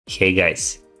Hey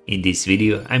guys, in this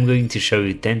video I'm going to show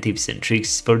you 10 tips and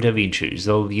tricks for Davinci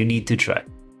Resolve you need to try.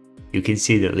 You can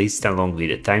see the list along with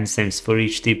the timestamps for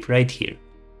each tip right here.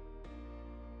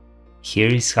 Here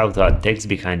is how to add text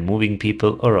behind moving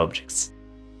people or objects.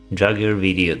 Drag your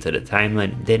video to the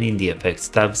timeline, then in the Effects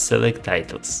tab select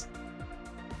Titles.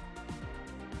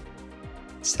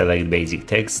 Select basic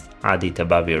text, add it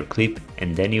above your clip,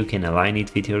 and then you can align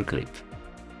it with your clip.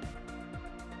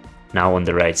 Now on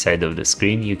the right side of the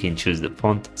screen you can choose the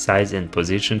font, size and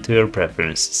position to your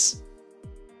preferences.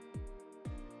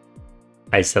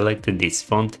 I selected this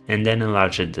font and then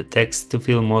enlarged the text to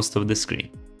fill most of the screen.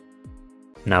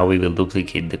 Now we will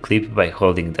duplicate the clip by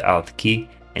holding the Alt key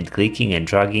and clicking and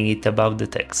dragging it above the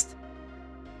text.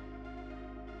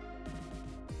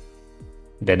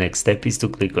 The next step is to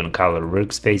click on Color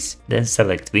Workspace, then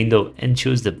select Window and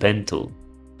choose the Pen tool.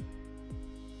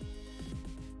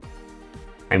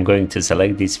 I'm going to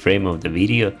select this frame of the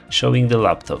video showing the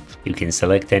laptop. You can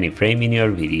select any frame in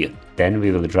your video. Then we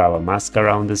will draw a mask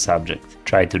around the subject.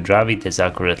 Try to draw it as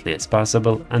accurately as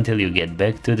possible until you get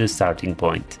back to the starting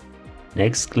point.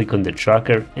 Next, click on the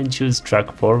tracker and choose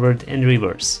Track Forward and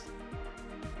Reverse.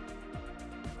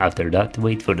 After that,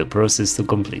 wait for the process to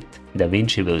complete.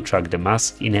 Davinci will track the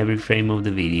mask in every frame of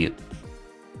the video.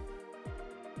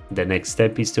 The next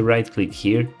step is to right-click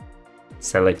here,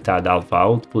 select Add Alpha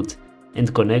Output,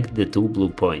 and connect the two blue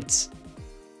points.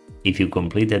 If you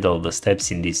completed all the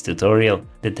steps in this tutorial,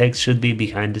 the text should be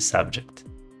behind the subject.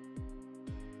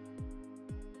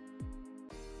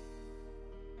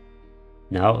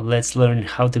 Now let's learn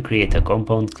how to create a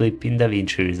compound clip in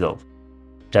Davinci Resolve.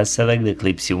 Just select the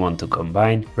clips you want to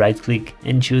combine, right-click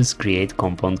and choose Create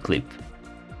Compound Clip.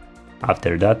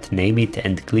 After that, name it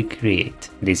and click Create.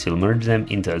 This will merge them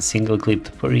into a single clip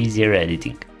for easier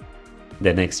editing.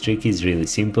 The next trick is really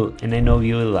simple and I know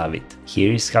you will love it.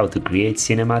 Here is how to create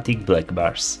cinematic black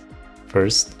bars.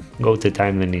 First, go to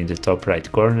Timeline in the top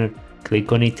right corner,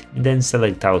 click on it, then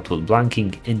select Output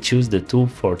Blanking and choose the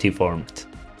 240 format.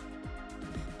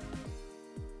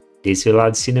 This will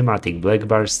add cinematic black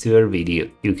bars to your video.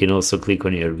 You can also click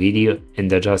on your video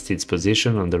and adjust its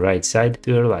position on the right side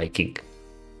to your liking.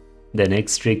 The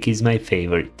next trick is my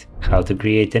favorite, how to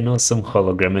create an awesome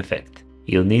hologram effect.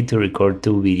 You'll need to record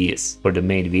two videos. For the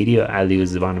main video I'll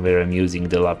use the one where I'm using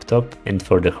the laptop, and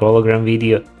for the hologram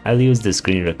video I'll use the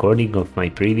screen recording of my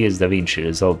previous Davinci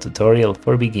Resolve tutorial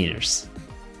for beginners.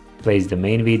 Place the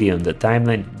main video on the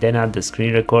timeline, then add the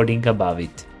screen recording above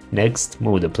it. Next,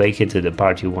 move the playhead to the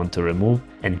part you want to remove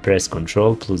and press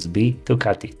Ctrl+B to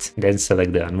cut it. Then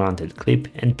select the unwanted clip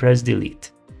and press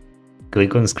Delete.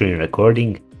 Click on Screen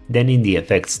Recording, then in the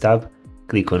Effects tab,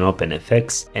 click on Open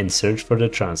Effects and search for the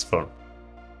transform.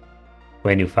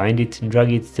 When you find it,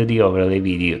 drag it to the overlay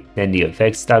video. Then the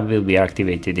Effects tab will be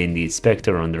activated in the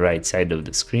inspector on the right side of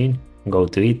the screen. Go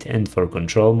to it and for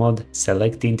control mode,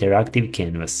 select Interactive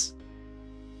Canvas.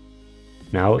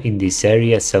 Now in this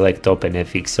area select Open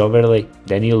FX Overlay,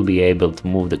 then you'll be able to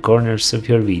move the corners of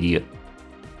your video.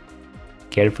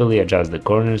 Carefully adjust the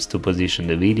corners to position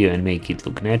the video and make it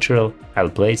look natural. I'll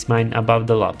place mine above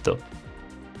the laptop.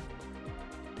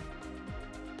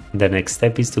 The next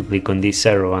step is to click on this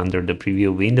arrow under the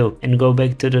preview window and go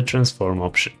back to the transform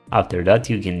option. After that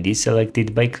you can deselect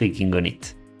it by clicking on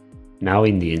it. Now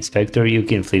in the inspector you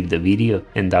can flip the video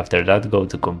and after that go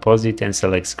to composite and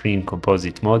select screen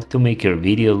composite mode to make your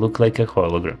video look like a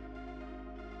hologram.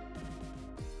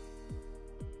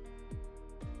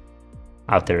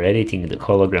 After editing, the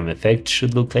hologram effect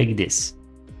should look like this.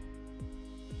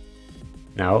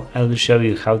 Now I will show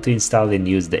you how to install and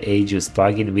use the Aegis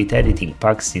plugin with editing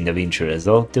packs in Davinci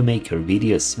Resolve to make your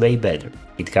videos way better.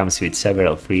 It comes with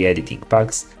several free editing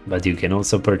packs, but you can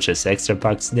also purchase extra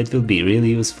packs that will be really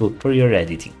useful for your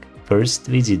editing. First,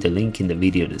 visit the link in the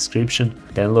video description,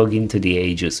 then log into the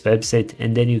Aegis website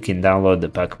and then you can download the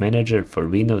pack manager for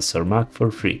Windows or Mac for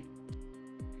free.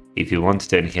 If you want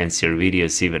to enhance your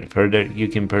videos even further, you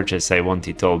can purchase I Want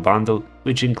It All bundle,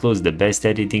 which includes the best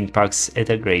editing packs at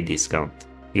a great discount.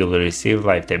 You'll receive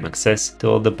lifetime access to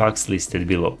all the packs listed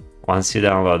below. Once you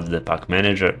download the pack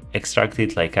manager, extract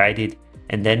it like I did,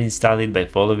 and then install it by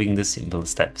following the simple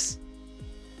steps.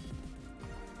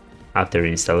 After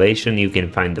installation, you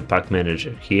can find the pack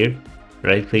manager here,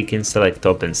 right-click and select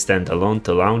Open Standalone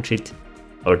to launch it,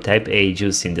 or type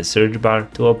Aegis in the search bar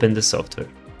to open the software.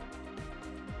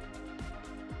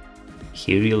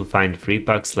 Here you'll find free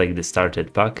packs like the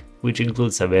Started pack, which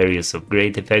includes a variety of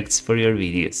great effects for your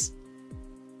videos.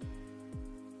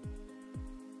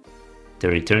 To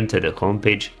return to the home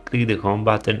page, click the Home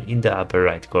button in the upper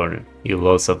right corner. You'll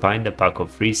also find a pack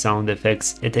of free sound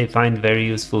effects that I find very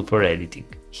useful for editing.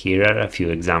 Here are a few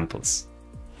examples.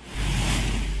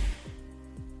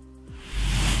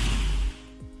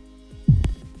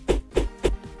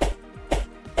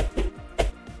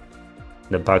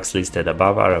 The packs listed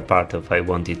above are a part of I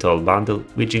Want It All bundle,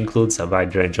 which includes a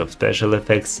wide range of special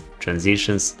effects,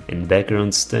 transitions, and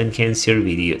backgrounds to enhance your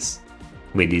videos.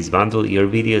 With this bundle, your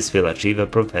videos will achieve a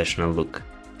professional look.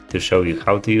 To show you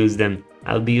how to use them,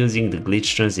 I'll be using the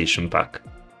Glitch Transition pack.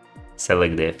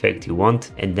 Select the effect you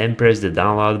want and then press the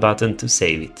download button to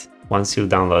save it. Once you've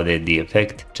downloaded the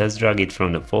effect, just drag it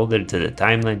from the folder to the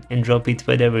timeline and drop it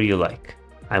wherever you like.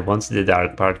 I want the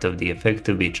dark part of the effect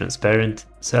to be transparent,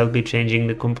 so I'll be changing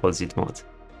the composite mode.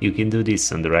 You can do this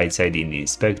on the right side in the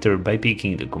inspector by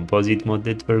picking the composite mode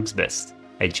that works best.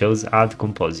 I chose Add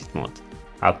Composite mode.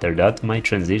 After that, my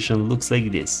transition looks like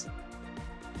this.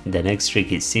 The next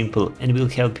trick is simple and will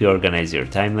help you organize your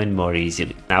timeline more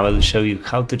easily. Now I'll show you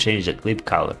how to change the clip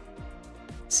color.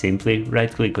 Simply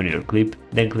right-click on your clip,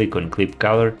 then click on Clip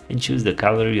Color and choose the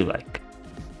color you like.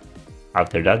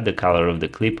 After that, the color of the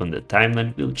clip on the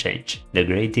timeline will change. The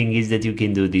great thing is that you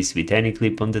can do this with any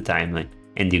clip on the timeline,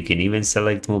 and you can even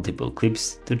select multiple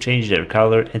clips to change their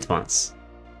color at once.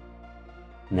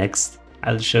 Next,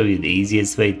 I'll show you the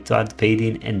easiest way to add fade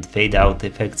in and fade out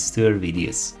effects to your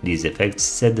videos. These effects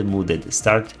set the mood at the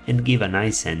start and give a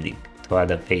nice ending. To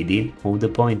add a fade in, move the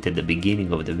point at the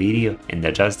beginning of the video and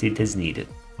adjust it as needed.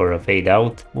 For a fade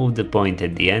out, move the point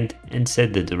at the end and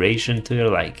set the duration to your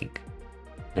liking.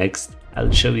 Next,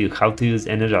 I'll show you how to use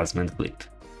an adjustment clip.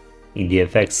 In the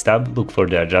Effects tab, look for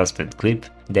the adjustment clip,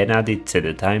 then add it to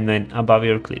the timeline above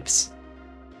your clips.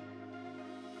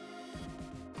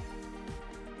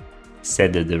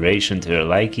 Set the duration to your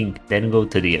liking, then go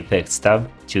to the Effects tab,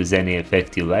 choose any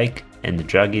effect you like, and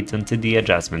drag it onto the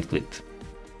adjustment clip.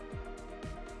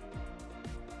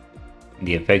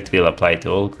 The effect will apply to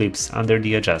all clips under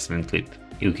the adjustment clip.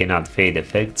 You can add fade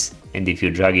effects, and if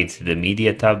you drag it to the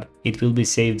Media tab, it will be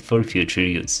saved for future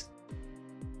use.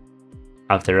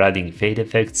 After adding fade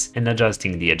effects and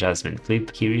adjusting the adjustment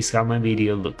clip, here is how my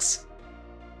video looks.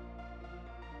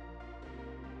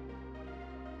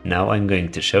 Now I'm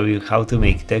going to show you how to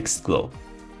make text glow.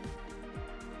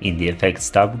 In the Effects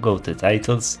tab, go to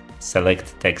Titles,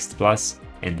 select Text Plus,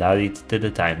 and add it to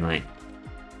the timeline.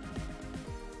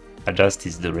 Adjust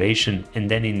its duration, and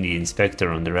then in the inspector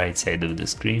on the right side of the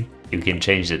screen, you can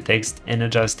change the text and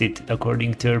adjust it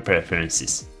according to your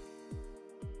preferences.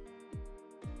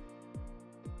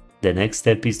 The next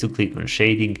step is to click on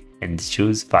Shading and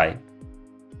choose 5.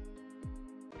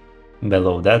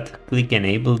 Below that, click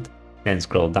Enabled, then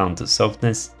scroll down to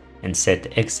Softness and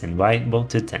set X and Y both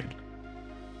to 10.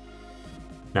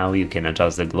 Now you can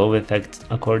adjust the glow effect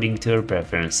according to your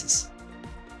preferences.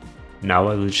 Now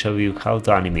I will show you how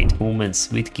to animate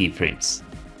movements with keyframes.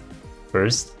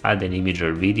 First, add an image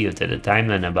or video to the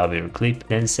timeline above your clip,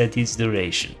 then set its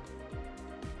duration.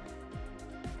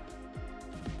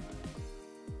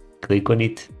 Click on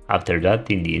it. After that,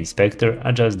 in the inspector,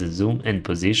 adjust the zoom and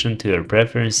position to your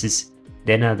preferences,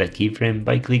 then add a keyframe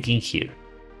by clicking here.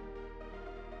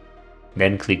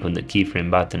 Then click on the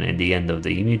keyframe button at the end of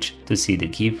the image to see the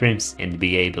keyframes and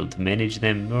be able to manage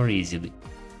them more easily.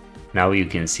 Now you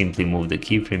can simply move the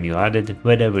keyframe you added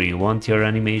wherever you want your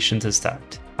animation to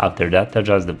start. After that,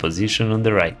 adjust the position on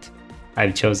the right.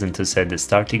 I've chosen to set the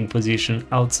starting position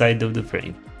outside of the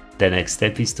frame. The next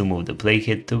step is to move the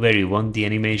playhead to where you want the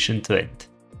animation to end.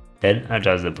 Then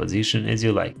adjust the position as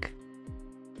you like.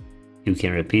 You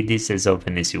can repeat this as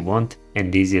often as you want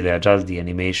and easily adjust the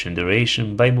animation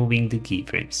duration by moving the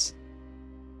keyframes.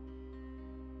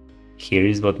 Here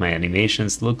is what my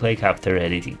animations look like after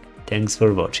editing. Thanks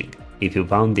for watching. If you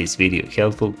found this video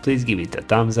helpful, please give it a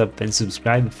thumbs up and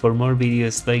subscribe for more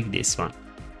videos like this one.